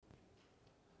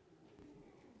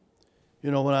You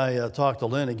know, when I talk to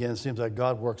Lynn again, it seems like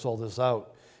God works all this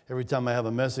out. Every time I have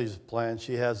a message planned,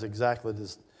 she has exactly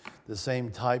the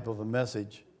same type of a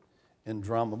message in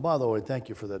drama. By the way, thank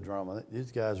you for that drama.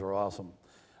 These guys are awesome.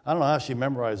 I don't know how she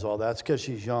memorized all that. It's because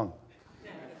she's young.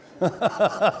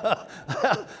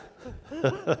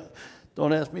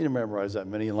 Don't ask me to memorize that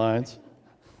many lines.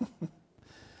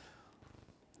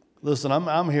 Listen,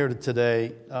 I'm here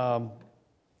today. I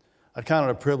count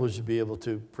it a privilege to be able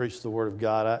to preach the Word of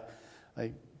God.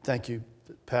 I thank you,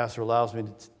 Pastor allows me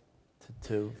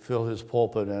to fill his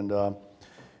pulpit, and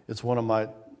it's one of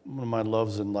my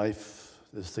loves in life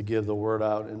is to give the Word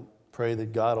out and pray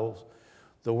that God will,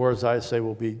 the words I say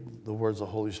will be the words the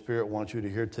Holy Spirit wants you to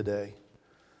hear today.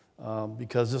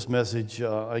 Because this message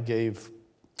I gave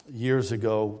years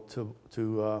ago to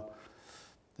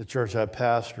the church I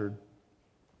pastored,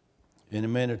 and it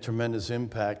made a tremendous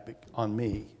impact on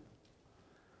me.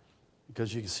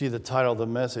 Because you can see the title of the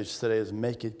message today is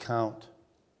Make It Count.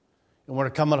 And we're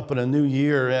coming up in a new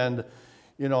year, and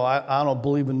you know, I don't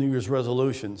believe in New Year's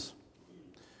resolutions.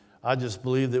 I just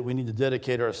believe that we need to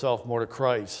dedicate ourselves more to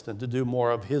Christ and to do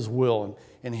more of His will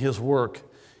and His work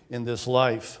in this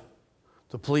life,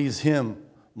 to please Him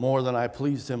more than I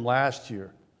pleased Him last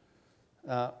year.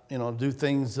 Do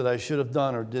things that I should have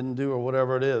done or didn't do or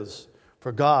whatever it is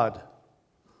for God.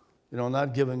 You know,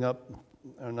 not giving up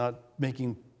or not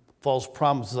making false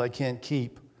promises I can't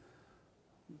keep,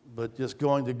 but just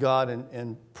going to God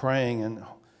and praying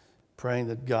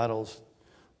that God will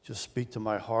just speak to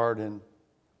my heart and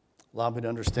allow me to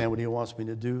understand what He wants me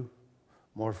to do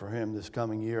more for Him this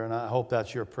coming year. And I hope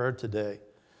that's your prayer today.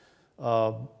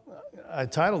 I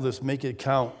titled this "Make It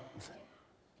Count"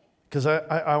 because I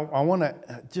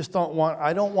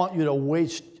don't want you to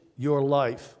waste your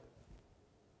life.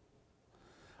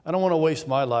 I don't want to waste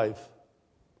my life.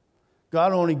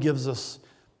 God only gives us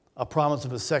a promise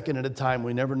of a second at a time.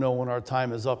 We never know when our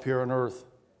time is up here on earth.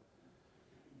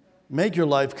 Make your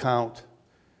life count.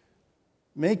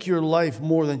 Make your life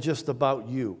more than just about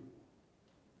you.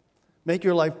 Make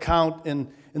your life count in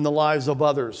the lives of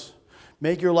others.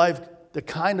 Make your life the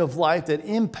kind of life that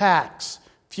impacts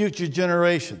future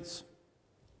generations.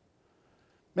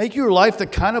 Make your life the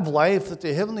kind of life that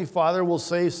the Heavenly Father will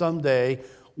say someday,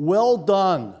 "Well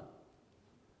done,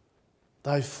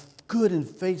 thy good and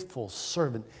faithful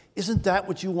servant." Isn't that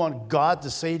what you want God to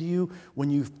say to you when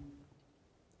you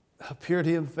appear to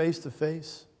Him face to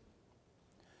face?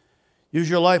 Use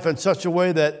your life in such a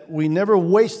way that we never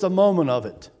waste a moment of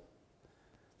it.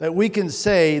 That we can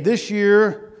say, this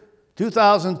year,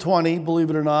 2020, believe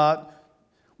it or not,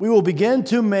 we will begin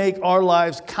to make our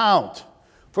lives count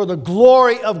for the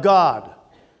glory of God.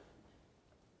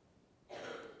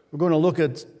 We're going to look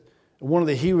at one of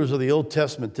the heroes of the Old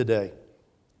Testament today.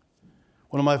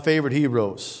 One of my favorite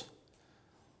heroes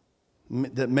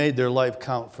that made their life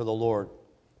count for the Lord.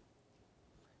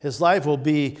 His life will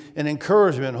be an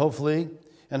encouragement, hopefully,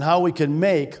 in how we can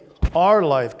make our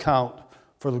life count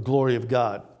for the glory of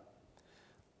God.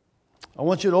 I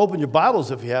want you to open your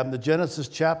Bibles, if you have them, to Genesis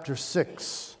chapter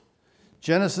 6.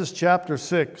 Genesis chapter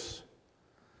 6.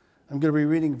 I'm going to be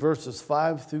reading verses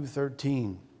 5 through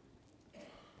 13.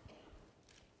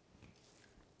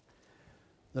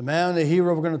 The man, the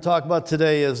hero we're going to talk about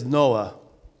today is Noah.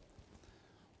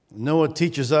 Noah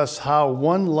teaches us how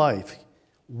one life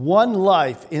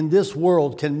in this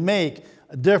world can make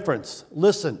a difference.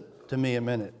 Listen to me a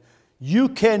minute. You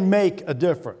can make a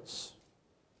difference.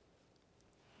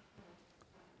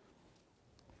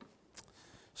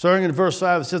 Starting in verse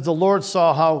 5, it says, "The Lord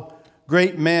saw how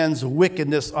great man's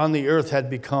wickedness on the earth had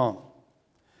become,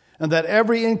 and that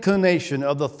every inclination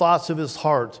of the thoughts of his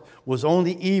heart was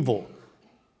only evil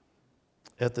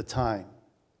at the time.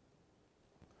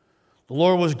 The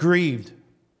Lord was grieved.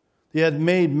 He had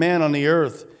made man on the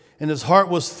earth, and his heart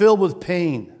was filled with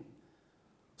pain.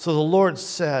 So the Lord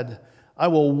said, I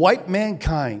will wipe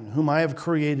mankind, whom I have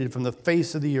created from the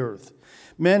face of the earth,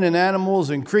 men and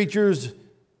animals and creatures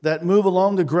that move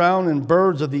along the ground and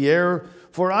birds of the air,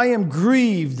 for I am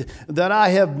grieved that I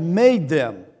have made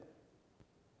them.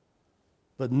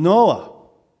 But Noah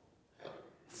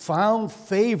found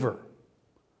favor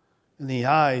in the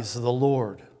eyes of the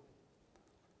Lord.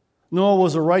 Noah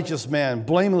was a righteous man,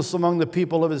 blameless among the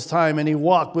people of his time, and he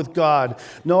walked with God.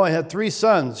 Noah had 3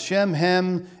 sons, Shem,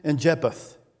 Ham, and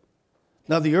Japheth.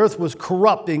 Now the earth was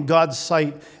corrupt in God's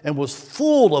sight and was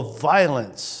full of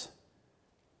violence.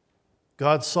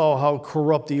 God saw how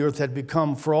corrupt the earth had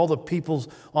become, for all the peoples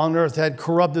on earth had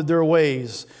corrupted their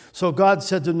ways. So God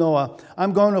said to Noah,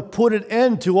 I'm going to put an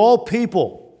end to all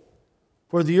people,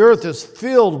 for the earth is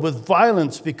filled with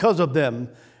violence because of them,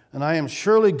 and I am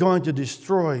surely going to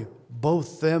destroy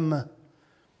both them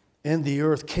in the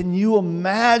earth. Can you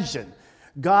imagine?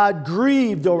 God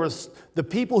grieved over the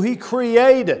people he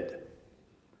created.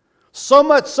 So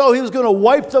much so, he was going to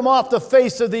wipe them off the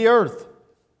face of the earth.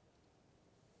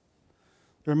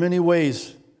 There are many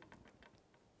ways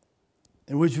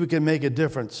in which we can make a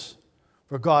difference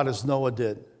for God as Noah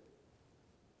did.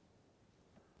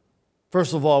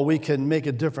 First of all, we can make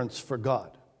a difference for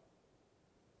God.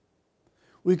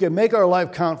 We can make our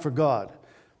life count for God.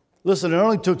 Listen, it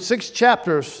only took 6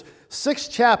 chapters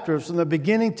from the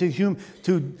beginning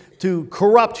to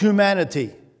corrupt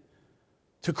humanity,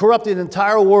 to corrupt the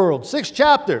entire world. 6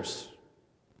 chapters.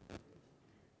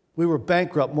 We were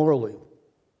bankrupt morally.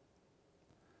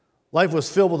 Life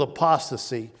was filled with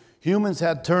apostasy. Humans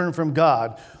had turned from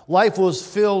God. Life was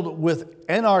filled with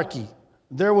anarchy.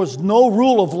 There was no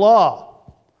rule of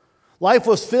law. Life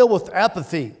was filled with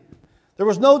apathy. There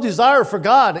was no desire for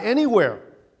God anywhere.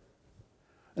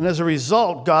 And as a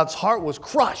result, God's heart was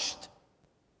crushed.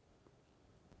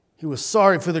 He was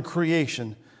sorry for the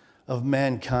creation of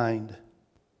mankind.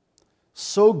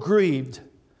 So grieved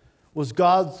was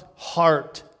God's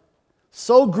heart.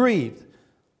 So grieved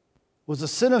was the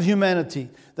sin of humanity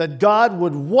that God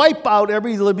would wipe out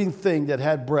every living thing that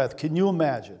had breath. Can you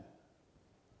imagine?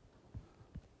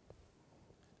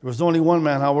 There was only one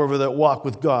man, however, that walked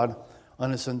with God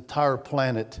on this entire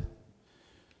planet.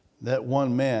 That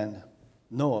one man,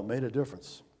 Noah, made a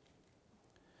difference.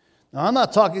 Now, I'm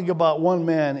not talking about one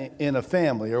man in a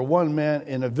family or one man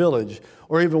in a village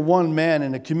or even one man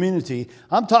in a community.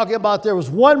 I'm talking about there was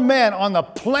one man on the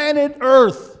planet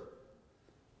Earth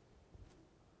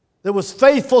that was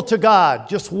faithful to God.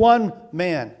 Just one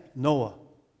man, Noah.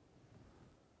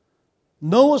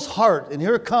 Noah's heart, and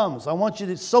here it comes, I want you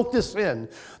to soak this in.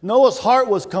 Noah's heart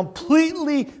was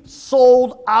completely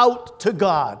sold out to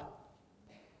God.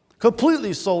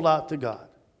 Completely sold out to God.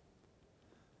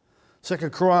 2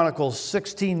 Chronicles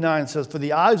 16:9 says, "For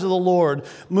the eyes of the Lord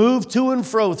move to and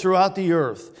fro throughout the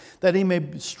earth, that he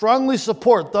may strongly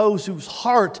support those whose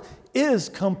heart is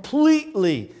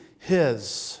completely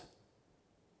his."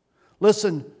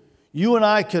 Listen, you and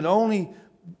I can only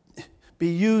be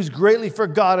used greatly for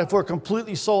God if we're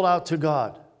completely sold out to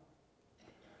God.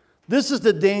 This is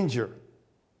the danger.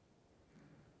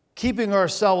 Keeping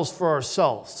ourselves for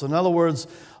ourselves. In other words,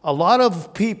 a lot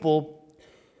of people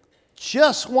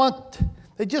just want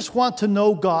to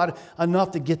know God enough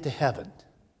to get to heaven.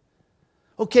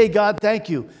 Okay, God, thank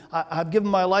you. I've given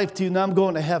my life to you, now I'm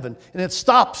going to heaven. And it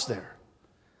stops there.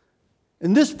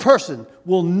 And this person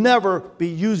will never be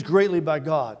used greatly by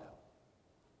God.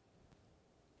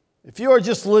 If you are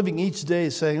just living each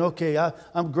day saying, okay,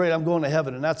 I'm great, I'm going to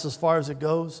heaven, and that's as far as it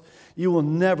goes, you will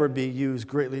never be used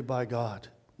greatly by God.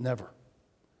 Never.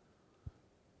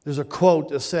 There's a quote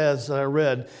that I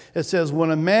read, it says, when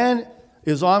a man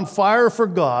is on fire for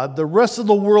God, the rest of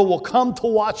the world will come to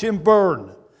watch him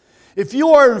burn. If you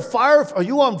are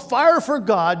on fire for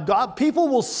God, people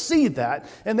will see that,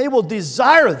 and they will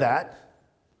desire that.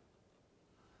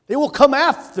 They will come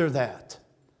after that.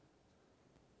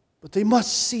 But they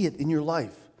must see it in your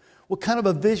life. What kind of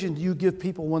a vision do you give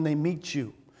people when they meet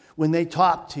you, when they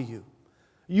talk to you?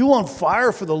 You on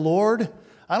fire for the Lord?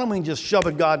 I don't mean just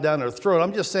shoving God down their throat.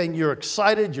 I'm just saying you're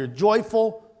excited, you're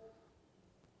joyful,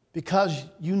 because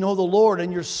you know the Lord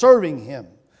and you're serving Him.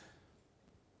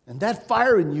 And that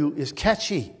fire in you is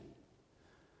catchy.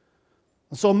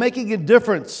 And so making a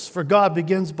difference for God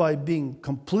begins by being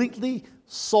completely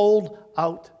sold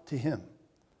out to Him.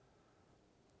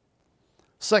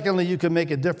 Secondly, you can make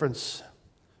a difference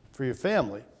for your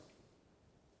family.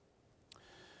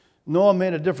 Noah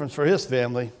made a difference for his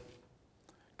family.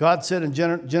 God said in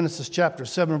Genesis chapter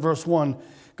 7, verse 1,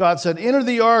 God said, "Enter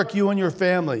the ark, you and your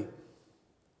family."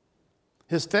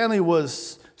 His family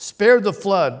was spared the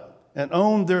flood and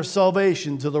owned their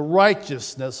salvation to the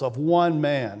righteousness of one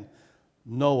man,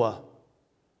 Noah.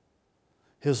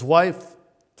 His wife,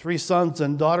 3 sons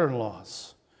and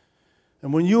daughter-in-laws.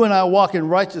 And when you and I walk in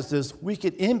righteousness, we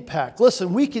can impact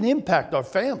our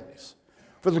families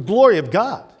for the glory of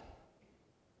God.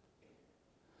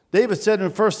 David said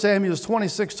in 1 Samuel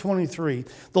 26:23,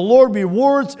 "The Lord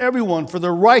rewards everyone for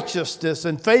their righteousness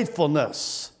and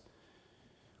faithfulness."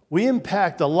 We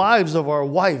impact the lives of our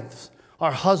wives,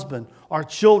 our husband, our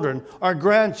children, our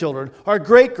grandchildren, our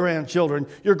great-grandchildren.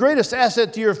 Your greatest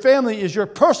asset to your family is your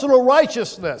personal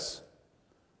righteousness.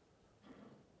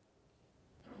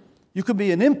 You could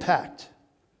be an impact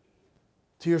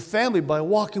to your family by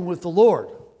walking with the Lord.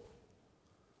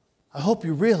 I hope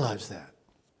you realize that.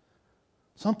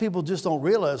 Some people just don't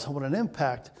realize what an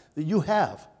impact that you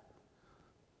have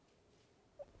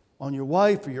on your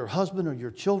wife or your husband or your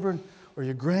children or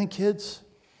your grandkids.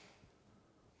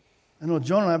 I know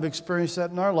Jonah and I have experienced that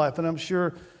in our life, and I'm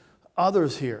sure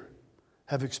others here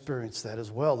have experienced that as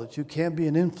well, that you can be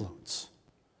an influence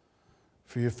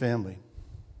for your family.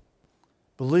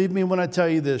 Believe me when I tell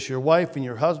you this, your wife and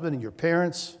your husband and your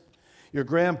parents, your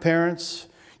grandparents,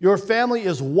 your family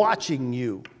is watching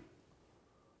you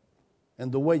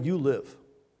and the way you live.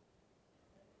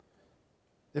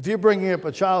 If you're bringing up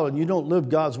a child and you don't live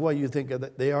God's way, you think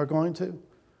that they are going to?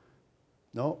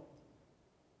 No.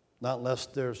 Not unless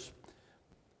they're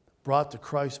brought to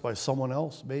Christ by someone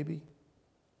else, maybe.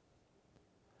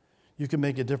 You can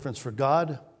make a difference for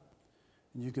God,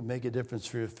 and you can make a difference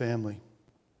for your family.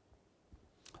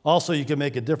 Also, you can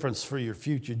make a difference for your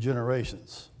future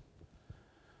generations.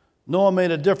 Noah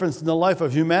made a difference in the life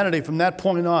of humanity from that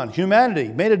point on. Humanity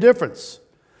made a difference.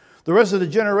 The rest of the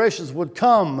generations would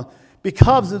come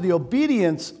because of the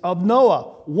obedience of Noah,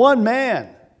 one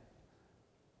man.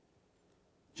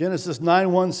 Genesis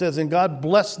 9:1 says, "And God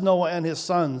blessed Noah and his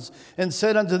sons, and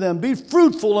said unto them, Be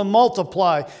fruitful and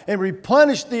multiply, and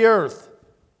replenish the earth."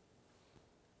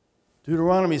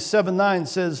 Deuteronomy 7:9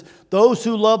 says, "Those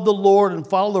who love the Lord and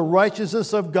follow the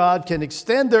righteousness of God can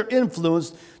extend their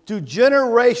influence to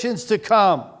generations to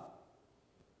come."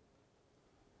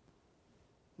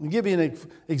 I'll give you an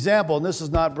example, and this is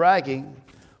not bragging,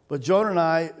 but Jonah and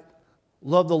I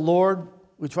love the Lord.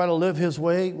 We try to live His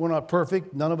way. We're not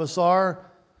perfect. None of us are.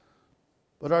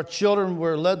 But our children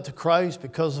were led to Christ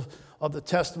because of the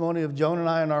testimony of Jonah and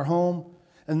I in our home.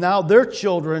 And now their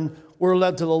children were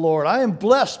led to the Lord. I am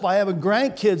blessed by having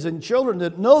grandkids and children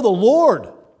that know the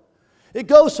Lord. It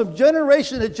goes from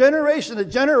generation to generation to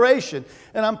generation.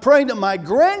 And I'm praying that my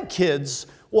grandkids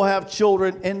will have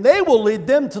children and they will lead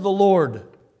them to the Lord.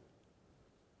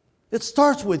 It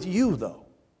starts with you, though.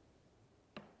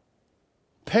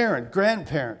 Parent,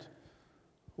 grandparent,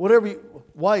 whatever,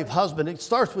 wife, husband, it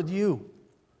starts with you.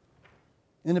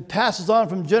 And it passes on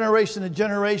from generation to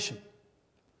generation.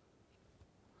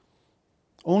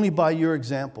 Only by your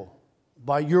example,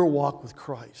 by your walk with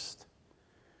Christ.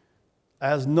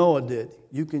 As Noah did,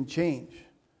 you can change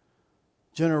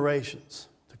generations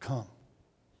to come.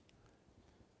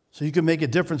 So you can make a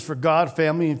difference for God,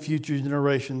 family, and future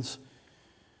generations.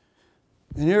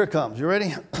 And here it comes. You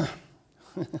ready?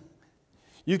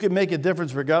 You can make a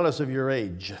difference regardless of your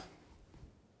age.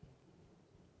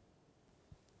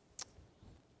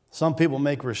 Some people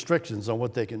make restrictions on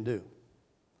what they can do.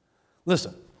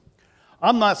 Listen,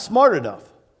 I'm not smart enough.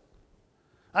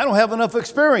 I don't have enough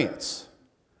experience.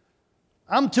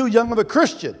 I'm too young of a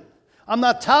Christian. I'm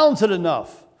not talented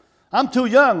enough. I'm too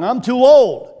young. I'm too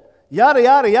old. Yada,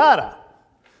 yada, yada.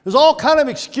 There's all kind of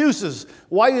excuses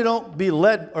why you don't be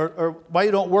led or why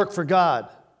you don't work for God.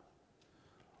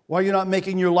 Why you're not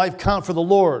making your life count for the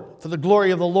Lord, for the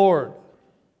glory of the Lord.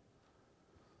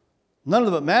 None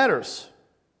of it matters.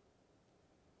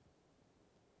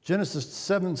 Genesis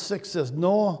 7:6 says,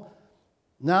 Noah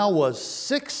now was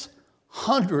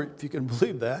 600, if you can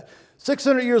believe that,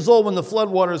 600 years old when the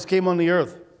floodwaters came on the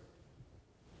earth.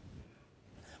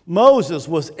 Moses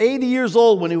was 80 years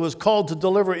old when he was called to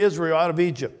deliver Israel out of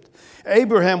Egypt.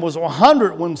 Abraham was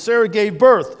 100 when Sarah gave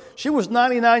birth. She was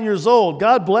 99 years old.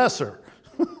 God bless her.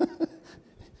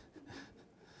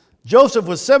 Joseph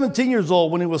was 17 years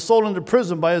old when he was sold into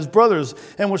prison by his brothers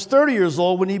and was 30 years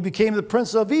old when he became the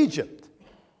prince of Egypt.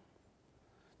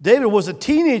 David was a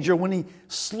teenager when he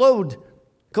slowed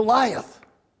Goliath.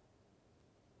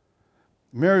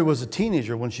 Mary was a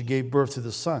teenager when she gave birth to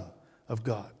the Son of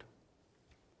God.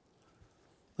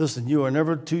 Listen, you are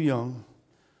never too young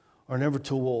or never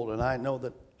too old. And I know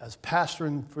that as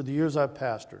pastoring for the years I've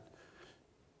pastored,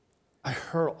 I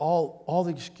heard all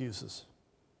the excuses.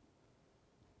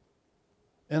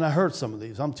 And I heard some of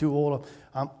these. I'm too old.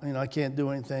 I can't do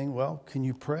anything. Well, can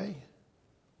you pray?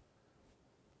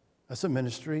 That's a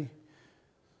ministry.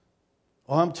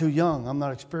 Oh, I'm too young. I'm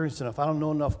not experienced enough. I don't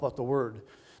know enough about the Word.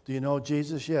 Do you know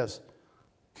Jesus? Yes.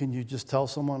 Can you just tell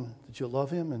someone that you love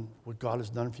Him and what God has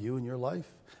done for you in your life?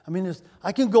 I mean,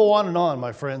 I can go on and on,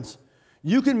 my friends.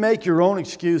 You can make your own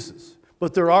excuses,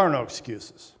 but there are no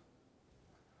excuses.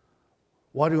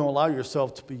 Why do you allow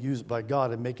yourself to be used by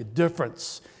God and make a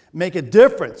difference? Make a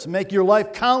difference. Make your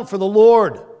life count for the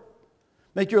Lord.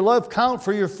 Make your life count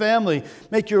for your family.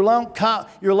 Make your life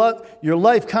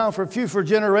count for future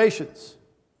generations.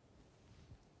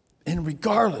 And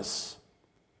regardless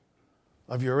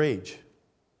of your age.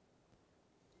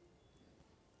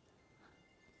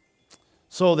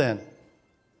 So then,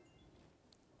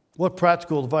 what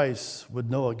practical advice would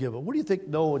Noah give us? What do you think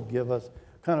Noah would give us?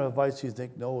 What kind of advice do you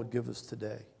think Noah would give us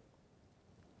today?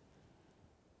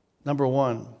 Number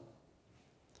one,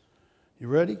 you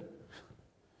ready?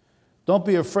 Don't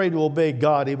be afraid to obey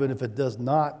God even if it does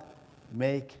not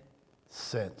make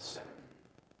sense.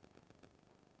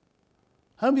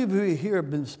 How many of you here have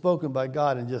been spoken by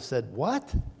God and just said,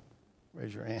 what?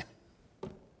 Raise your hand.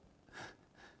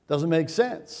 Doesn't make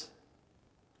sense.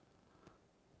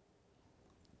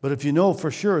 But if you know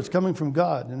for sure it's coming from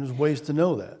God, and there's ways to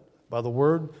know that, by the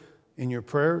Word, in your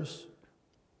prayers,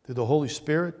 through the Holy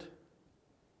Spirit.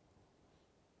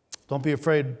 Don't be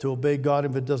afraid to obey God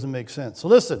if it doesn't make sense. So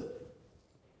listen,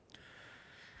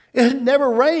 it had never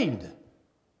rained.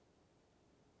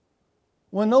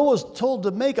 When Noah was told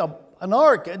to make an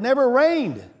ark, it never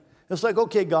rained. It's like,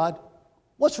 okay, God,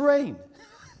 what's rain?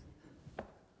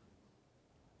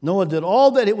 Noah did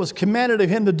all that it was commanded of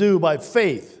him to do by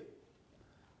faith.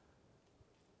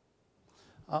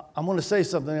 I'm going to say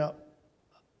something.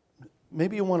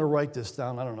 Maybe you want to write this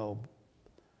down. I don't know.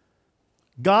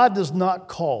 God does not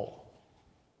call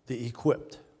the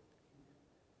equipped.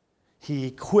 He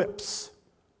equips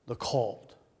the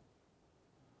called.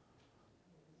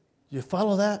 You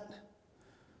follow that?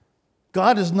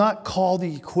 God does not call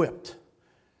the equipped.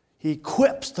 He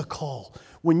equips the called.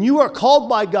 When you are called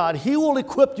by God, He will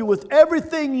equip you with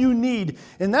everything you need.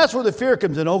 And that's where the fear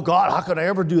comes in. Oh, God, how could I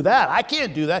ever do that? I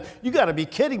can't do that. You got to be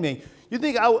kidding me. You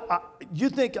think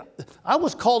I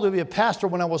was called to be a pastor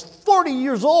when I was 40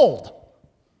 years old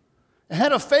and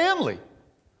had a family.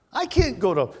 I can't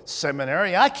go to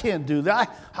seminary. I can't do that.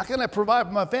 How can I provide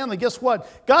for my family? Guess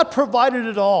what? God provided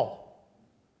it all.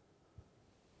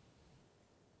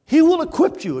 He will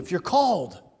equip you if you're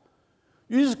called.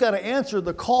 You just got to answer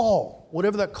the call,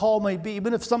 whatever that call may be,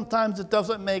 even if sometimes it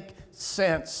doesn't make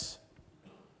sense.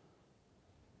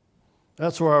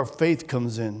 That's where our faith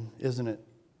comes in, isn't it?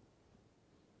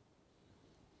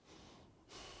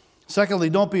 Secondly,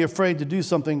 don't be afraid to do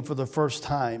something for the first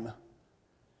time.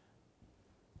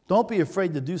 Don't be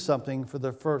afraid to do something for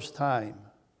the first time.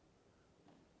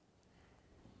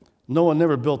 Noah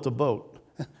never built a boat.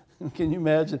 Can you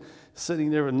imagine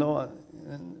sitting there with Noah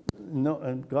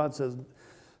and God says,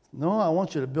 Noah, I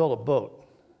want you to build a boat.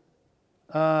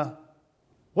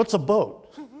 What's a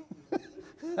boat?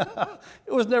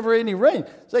 It was never any rain.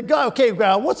 Say, God, okay,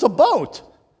 God, what's a boat?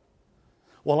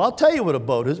 Well, I'll tell you what a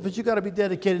boat is, but you got to be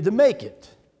dedicated to make it.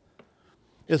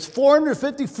 It's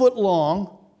 450 foot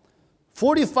long,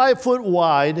 45 foot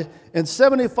wide, and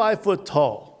 75 foot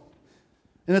tall.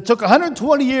 And it took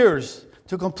 120 years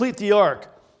to complete the ark.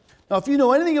 Now, if you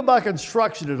know anything about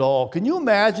construction at all, can you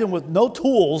imagine with no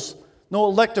tools, no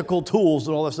electrical tools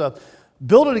and all that stuff,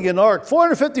 building an ark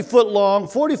 450 foot long,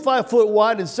 45 foot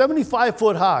wide, and 75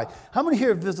 foot high? How many here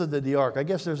have visited the ark? I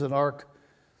guess there's an ark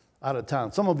out of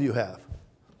town. Some of you have.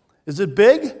 Is it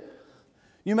big?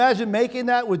 You imagine making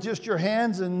that with just your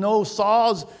hands and no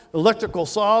saws, electrical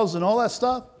saws and all that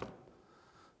stuff?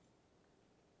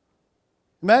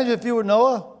 Imagine if you were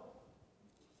Noah.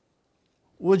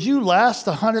 Would you last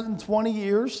 120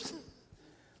 years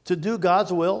to do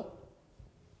God's will?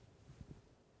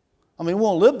 I mean, we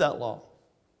won't live that long.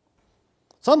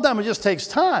 Sometimes it just takes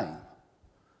time.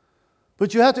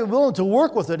 But you have to be willing to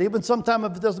work with it, even sometimes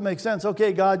if it doesn't make sense.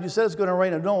 Okay, God, you said it's going to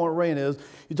rain. I don't know what rain is.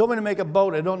 You told me to make a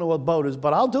boat. I don't know what boat is,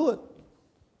 but I'll do it.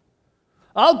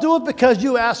 I'll do it because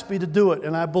you asked me to do it,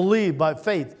 and I believe by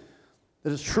faith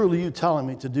that it's truly you telling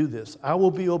me to do this. I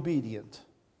will be obedient.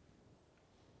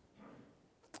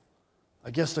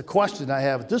 I guess the question I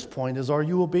have at this point is, are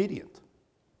you obedient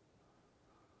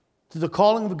to the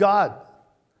calling of God,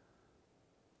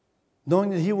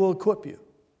 knowing that He will equip you?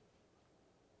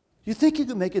 Do you think you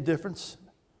can make a difference?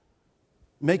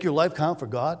 Make your life count for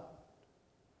God?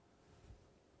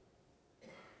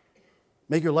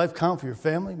 Make your life count for your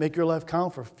family? Make your life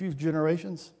count for a few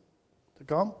generations to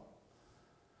come?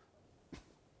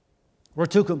 We're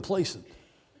too complacent.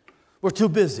 We're too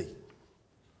busy.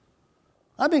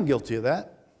 I've been guilty of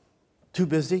that. Too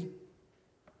busy.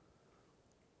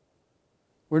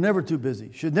 We're never too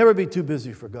busy. Should never be too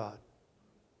busy for God.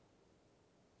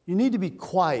 You need to be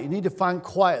quiet. You need to find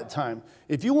quiet time.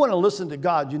 If you want to listen to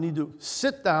God, you need to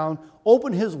sit down,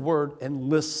 open His Word, and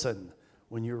listen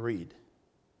when you read.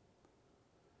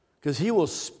 Because He will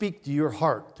speak to your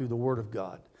heart through the Word of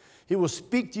God. He will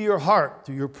speak to your heart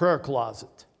through your prayer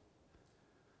closet.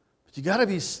 But you got to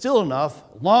be still enough,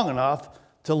 long enough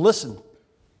to listen.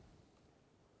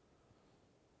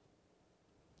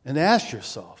 And ask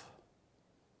yourself,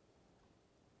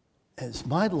 is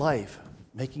my life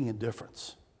making a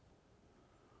difference?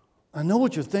 I know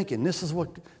what you're thinking. This is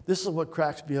what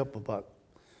cracks me up about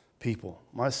people,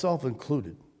 myself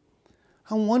included.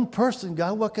 I'm one person,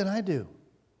 God, what can I do?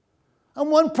 I'm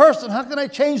one person, how can I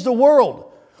change the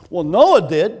world? Well, Noah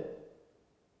did.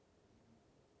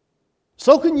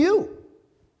 So can you.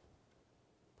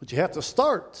 But you have to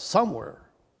start somewhere.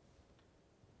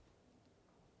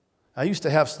 I used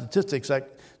to have statistics. I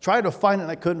tried to find it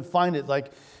and I couldn't find it.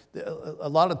 Like a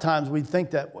lot of times we think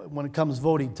that when it comes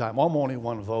voting time, I'm only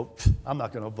one vote. I'm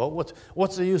not going to vote.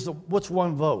 What's the use of what's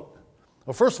one vote?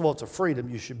 Well, first of all, it's a freedom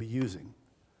you should be using.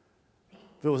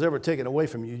 If it was ever taken away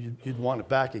from you, you'd want it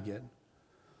back again.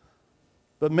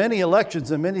 But many elections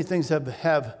and many things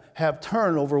have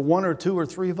turned over 1 or 2 or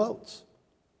 3 votes.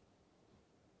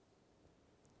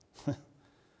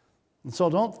 And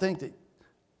so don't think that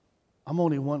I'm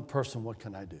only one person, what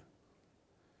can I do?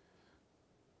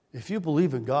 If you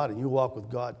believe in God and you walk with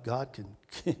God, God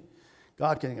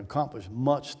can accomplish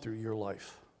much through your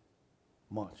life.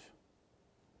 Much.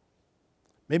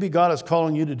 Maybe God is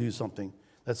calling you to do something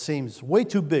that seems way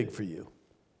too big for you.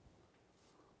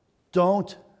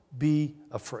 Don't be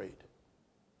afraid.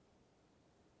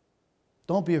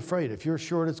 Don't be afraid if you're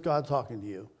sure it's God talking to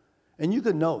you. And you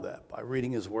can know that by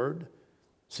reading His Word.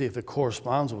 See if it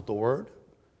corresponds with the Word.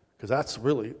 Because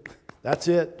that's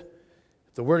it.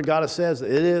 If the Word of God says it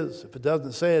is. If it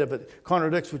doesn't say it, if it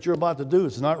contradicts what you're about to do,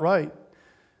 it's not right.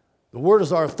 The Word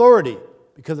is our authority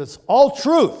because it's all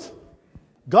truth.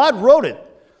 God wrote it.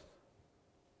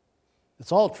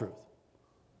 It's all truth.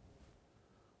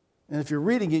 And if you're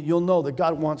reading it, you'll know that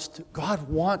God wants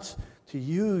to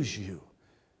use you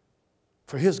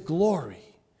for His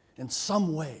glory in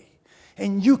some way.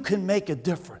 And you can make a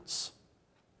difference.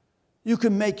 You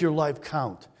can make your life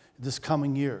count this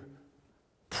coming year.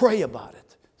 Pray about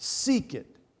it. Seek it.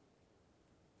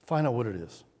 Find out what it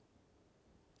is.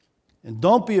 And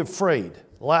don't be afraid,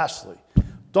 lastly,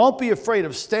 don't be afraid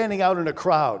of standing out in a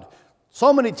crowd.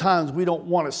 So many times we don't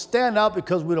want to stand out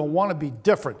because we don't want to be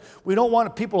different. We don't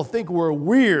want people to think we're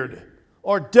weird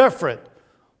or different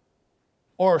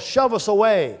or shove us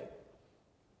away.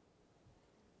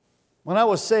 When I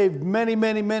was saved many,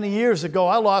 many, many years ago,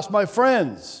 I lost my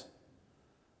friends.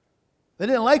 They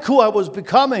didn't like who I was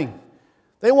becoming.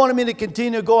 They wanted me to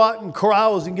continue to go out and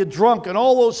carouse and get drunk and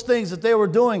all those things that they were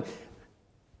doing.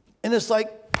 And it's like,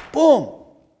 boom.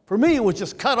 For me, it was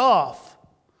just cut off.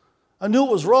 I knew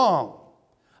it was wrong.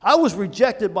 I was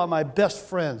rejected by my best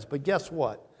friends. But guess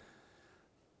what?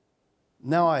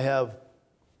 Now I have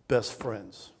best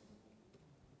friends.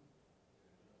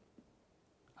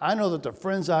 I know that the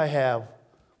friends I have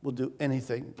will do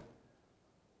anything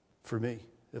for me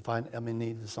if I'm in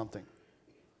need of something.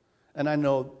 And I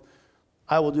know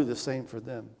I will do the same for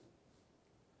them.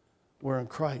 We're in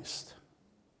Christ.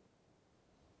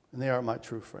 And they are my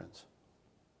true friends.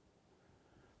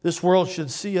 This world should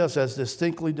see us as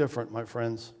distinctly different, my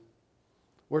friends.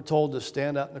 We're told to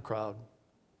stand out in the crowd.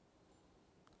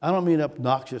 I don't mean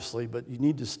obnoxiously, but you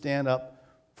need to stand up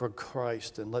for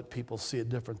Christ and let people see a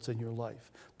difference in your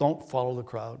life. Don't follow the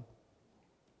crowd.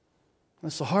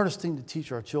 It's the hardest thing to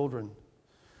teach our children.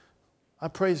 I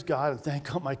praise God and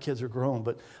thank God my kids are grown,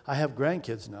 but I have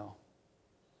grandkids now.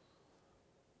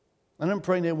 And I'm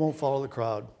praying they won't follow the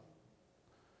crowd.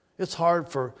 It's hard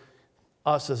for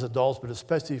us as adults, but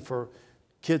especially for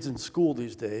kids in school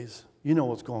these days. You know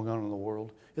what's going on in the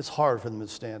world. It's hard for them to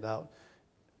stand out.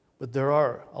 But there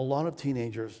are a lot of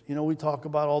teenagers. You know, we talk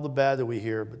about all the bad that we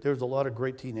hear, but there's a lot of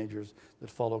great teenagers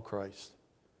that follow Christ.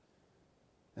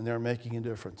 And they're making a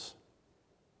difference.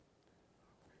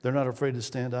 They're not afraid to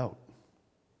stand out.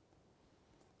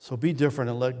 So be different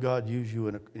and let God use you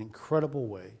in an incredible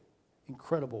way.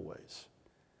 Incredible ways.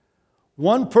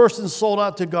 One person sold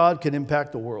out to God can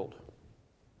impact the world.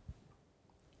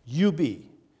 You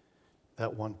be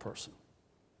that one person.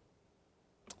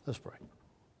 Let's pray.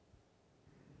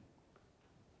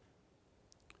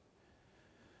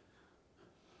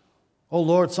 Oh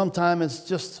Lord, sometimes it's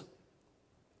just,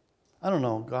 I don't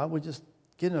know, God, we just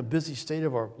get in a busy state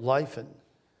of our life and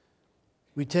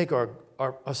we take our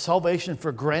salvation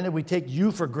for granted. We take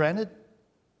you for granted.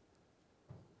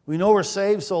 We know we're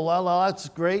saved, so that's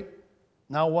great.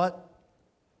 Now what?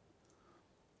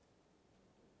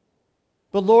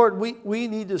 But Lord, we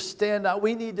need to stand out.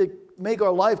 We need to make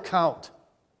our life count.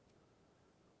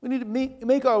 We need to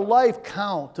make our life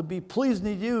count to be pleasing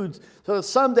to you so that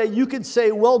someday you can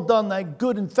say, well done, thy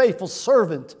good and faithful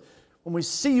servant, when we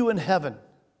see you in heaven.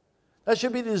 That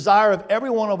should be the desire of every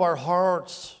one of our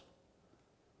hearts.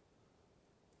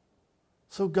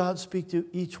 So God, speak to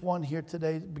each one here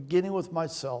today, beginning with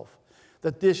myself,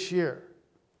 that this year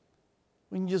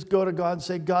we can just go to God and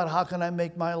say, God, how can I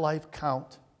make my life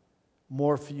count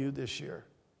more for you this year?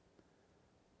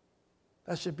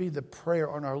 That should be the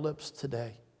prayer on our lips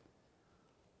today.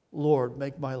 Lord,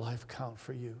 make my life count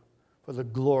for you, for the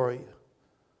glory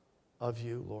of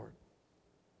you, Lord.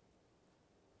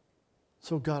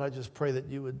 So God, I just pray that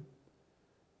you would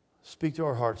speak to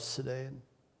our hearts today. And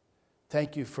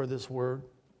thank you for this word.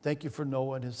 Thank you for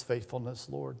Noah and his faithfulness,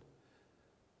 Lord.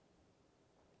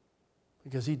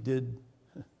 Because he did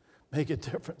make a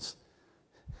difference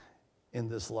in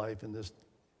this life,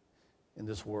 in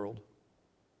this world.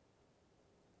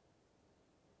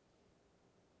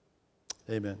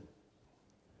 Amen.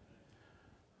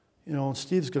 You know,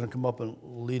 Steve's going to come up and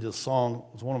lead a song.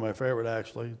 It's one of my favorite,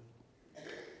 actually.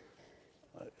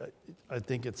 I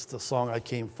think it's the song I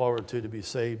came forward to be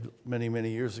saved many,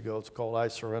 many years ago. It's called I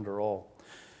Surrender All.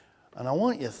 And I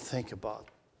want you to think about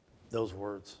those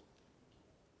words.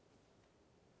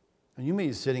 And you may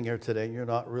be sitting here today and you're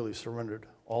not really surrendered,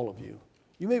 all of you.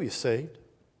 You may be saved,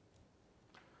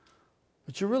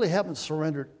 but you really haven't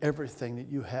surrendered everything that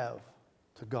you have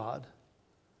to God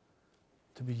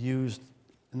to be used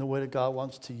in the way that God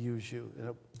wants to use you in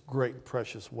a great,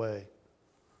 precious way.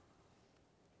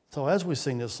 So as we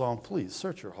sing this song, please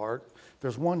search your heart. If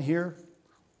there's one here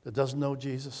that doesn't know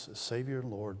Jesus as Savior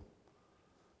and Lord,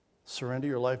 surrender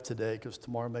your life today, because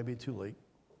tomorrow may be too late.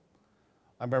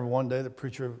 I remember one day the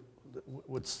preacher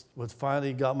what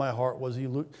finally got my heart was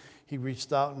he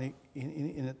reached out and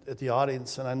he at the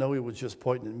audience, and I know he was just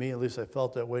pointing at me, at least I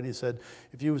felt that way, and he said,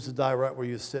 if you was to die right where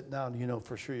you sit now, you know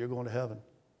for sure you're going to heaven.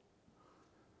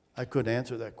 I couldn't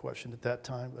answer that question at that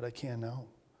time, but I can now,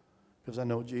 because I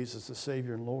know Jesus is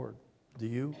Savior and Lord. Do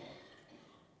you?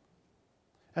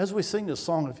 As we sing this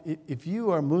song, if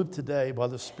you are moved today by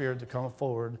the Spirit to come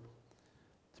forward,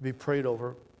 to be prayed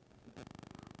over,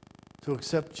 to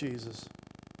accept Jesus,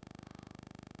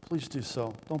 please do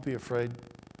so. Don't be afraid.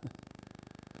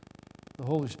 The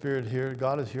Holy Spirit here,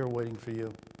 God is here waiting for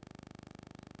you.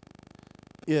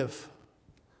 If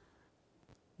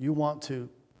you want to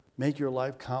make your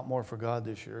life count more for God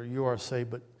this year, you are saved,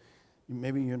 but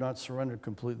maybe you're not surrendered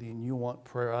completely and you want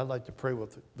prayer, I'd like to pray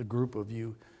with the group of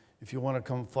you. If you want to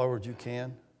come forward, you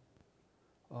can.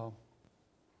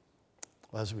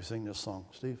 As we sing this song.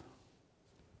 Steve?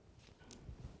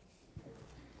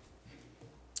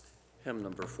 Hymn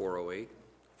number 408,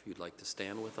 if you'd like to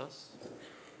stand with us.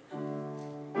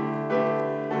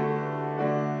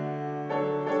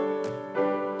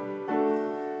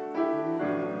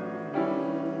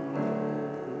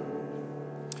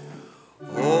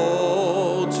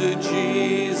 Oh, to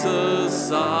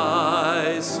Jesus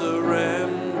I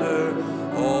surrender,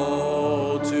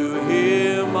 all to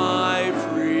Him I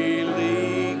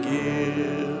freely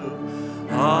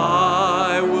give.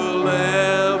 I will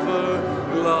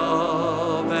ever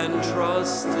love and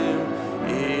trust Him,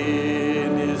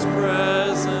 in His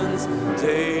presence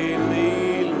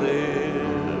daily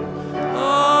live.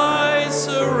 I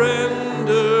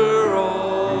surrender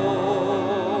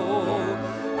all.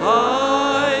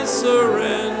 I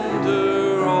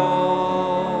surrender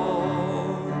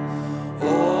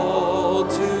all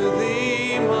to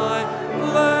Thee, my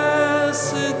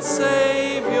blessed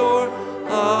Savior.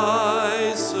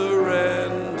 I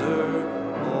surrender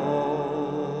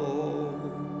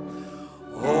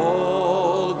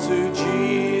all to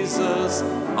Jesus.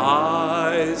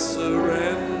 I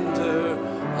surrender,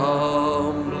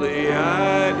 humbly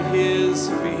at His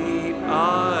feet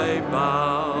I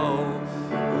bow.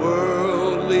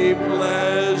 Worldly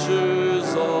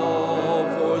pleasures all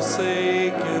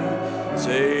forsaken,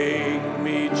 take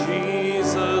me,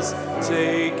 Jesus,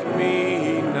 take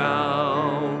me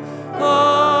now.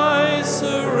 I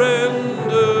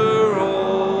surrender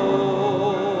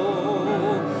all.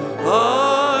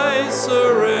 I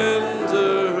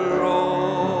surrender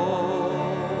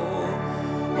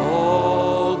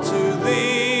all to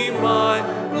Thee, my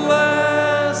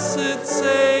blessed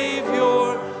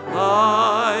Savior.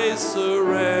 I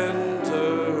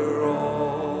surrender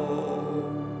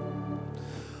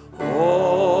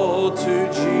all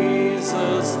to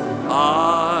Jesus.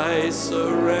 I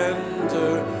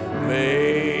surrender.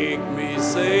 Make me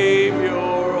Savior,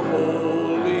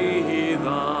 wholly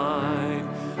Thine.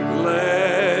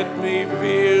 Let me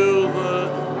feel the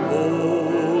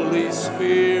Holy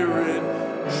Spirit,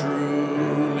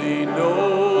 truly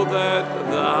know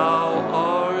that Thou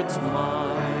art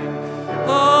mine.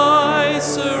 I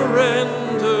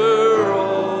surrender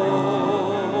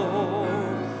all.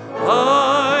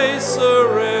 I surrender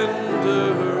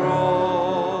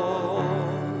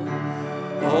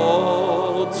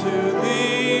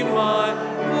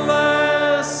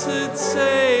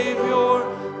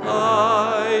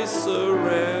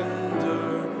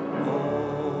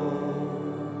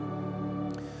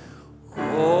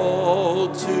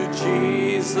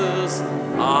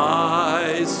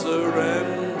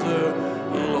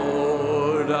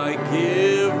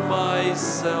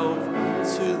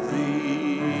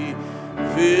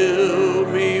Fill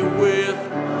me with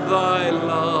thy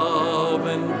love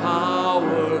and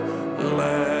power.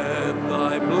 Let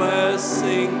thy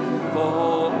blessing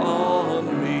fall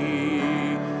on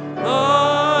me.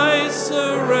 I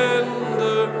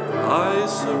surrender all.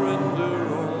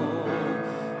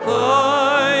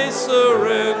 I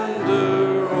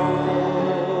surrender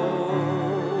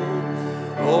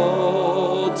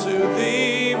all to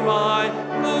thee, my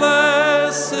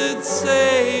blessed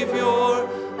Savior.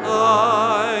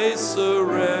 I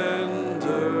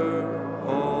surrender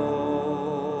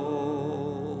all.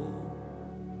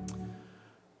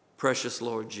 Precious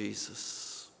Lord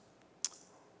Jesus,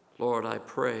 Lord, I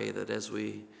pray that as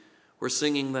we were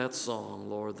singing that song,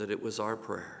 Lord, that it was our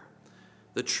prayer,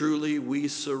 that truly we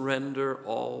surrender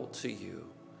all to you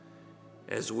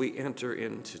as we enter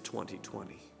into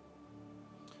 2020.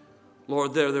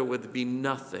 Lord, there would be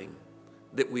nothing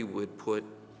that we would put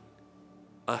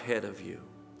ahead of you,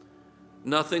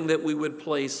 nothing that we would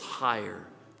place higher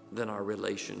than our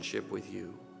relationship with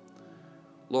you.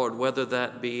 Lord, whether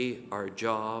that be our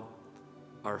job,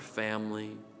 our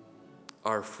family,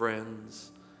 our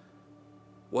friends,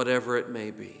 whatever it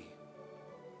may be.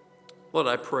 Lord,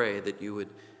 I pray that you would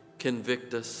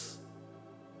convict us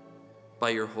by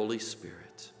your Holy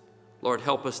Spirit. Lord,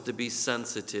 help us to be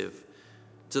sensitive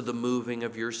to the moving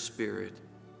of your Spirit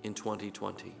in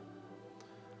 2020.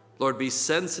 Lord, be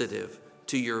sensitive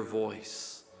to your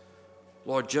voice.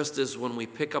 Lord, just as when we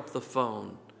pick up the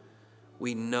phone,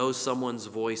 we know someone's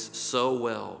voice so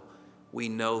well, we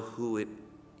know who it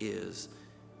is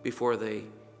before they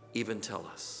even tell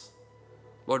us.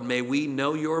 Lord, may we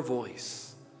know your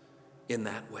voice in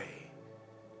that way.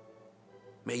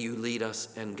 May you lead us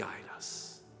and guide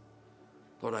us.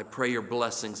 Lord, I pray your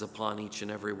blessings upon each and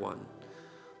every one.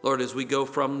 Lord, as we go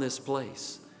from this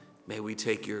place, may we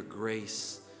take your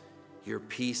grace, your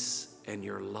peace, and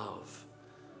your love,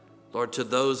 Lord, to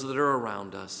those that are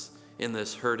around us in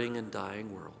this hurting and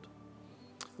dying world.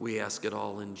 We ask it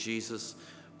all in Jesus'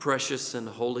 precious and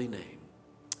holy name.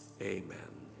 Amen.